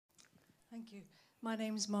Thank you. My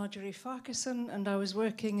name's Marjorie Farquharson, and I was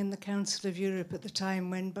working in the Council of Europe at the time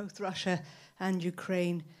when both Russia and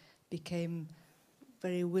Ukraine became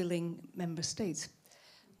very willing member states.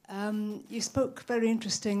 You spoke very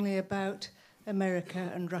interestingly about America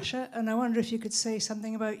and Russia, and I wonder if you could say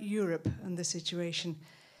something about Europe and the situation.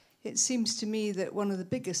 It seems to me that one of the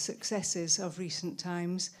biggest successes of recent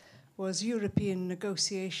times was European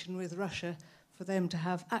negotiation with Russia for them to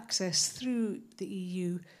have access through the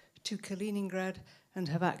EU to Kaliningrad and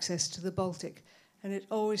have access to the Baltic. And it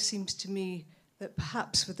always seems to me that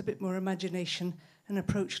perhaps with a bit more imagination, an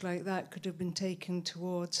approach like that could have been taken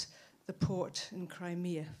towards the port in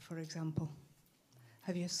Crimea, for example.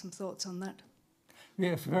 Have you some thoughts on that?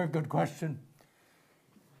 Yes, very good question.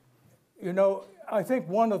 You know, I think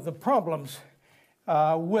one of the problems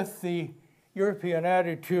with the European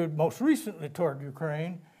attitude most recently toward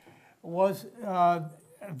Ukraine was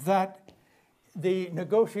that the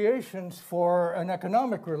negotiations for an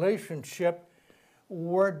economic relationship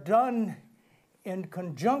were done in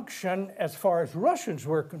conjunction, as far as Russians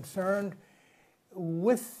were concerned,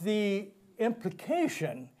 with the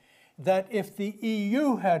implication that if the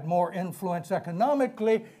EU had more influence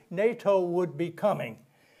economically, NATO would be coming.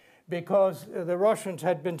 Because the Russians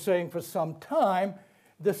had been saying for some time,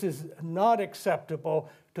 this is not acceptable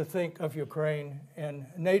to think of Ukraine in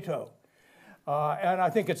NATO. And I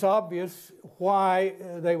think it's obvious why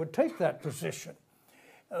they would take that position.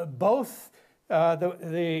 Both the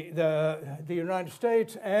United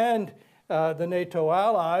States and the NATO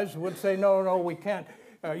allies would say, no, we can't.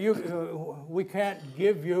 We can't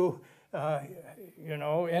give you,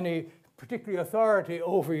 any particular authority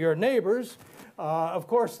over your neighbors. Of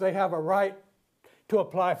course, they have a right to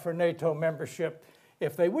apply for NATO membership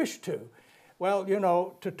if they wish to. Well,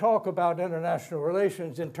 to talk about international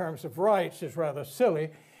relations in terms of rights is rather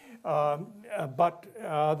silly. But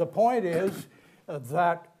the point is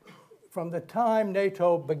that from the time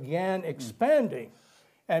NATO began expanding,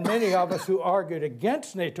 and many of us who argued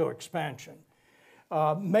against NATO expansion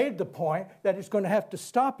made the point that it's going to have to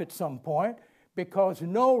stop at some point because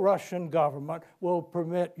no Russian government will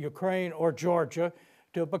permit Ukraine or Georgia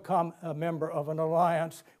to become a member of an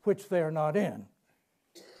alliance which they are not in.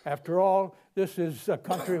 After all, this is a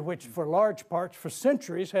country which for large parts, for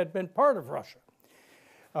centuries, had been part of Russia.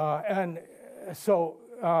 And so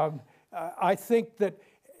I think that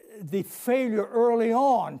the failure early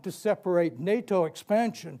on to separate NATO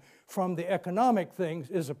expansion from the economic things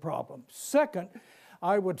is a problem. Second,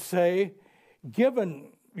 I would say,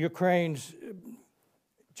 given Ukraine's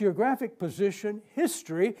geographic position,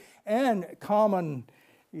 history, and common,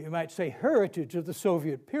 you might say, heritage of the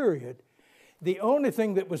Soviet period, the only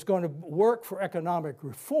thing that was going to work for economic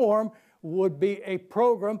reform would be a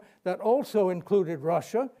program that also included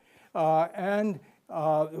Russia, and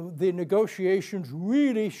the negotiations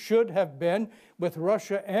really should have been with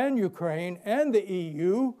Russia and Ukraine and the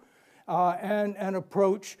EU, and an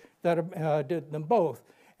approach that did them both.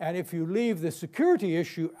 And if you leave the security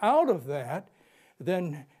issue out of that,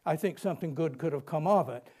 then I think something good could have come of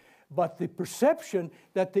it. But the perception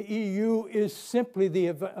that the EU is simply the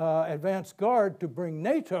advance guard to bring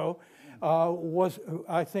NATO was,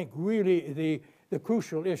 I think, really the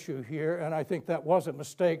crucial issue here, and I think that was a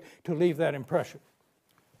mistake to leave that impression.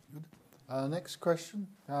 Good. Next question.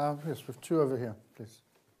 Yes, with two over here, please.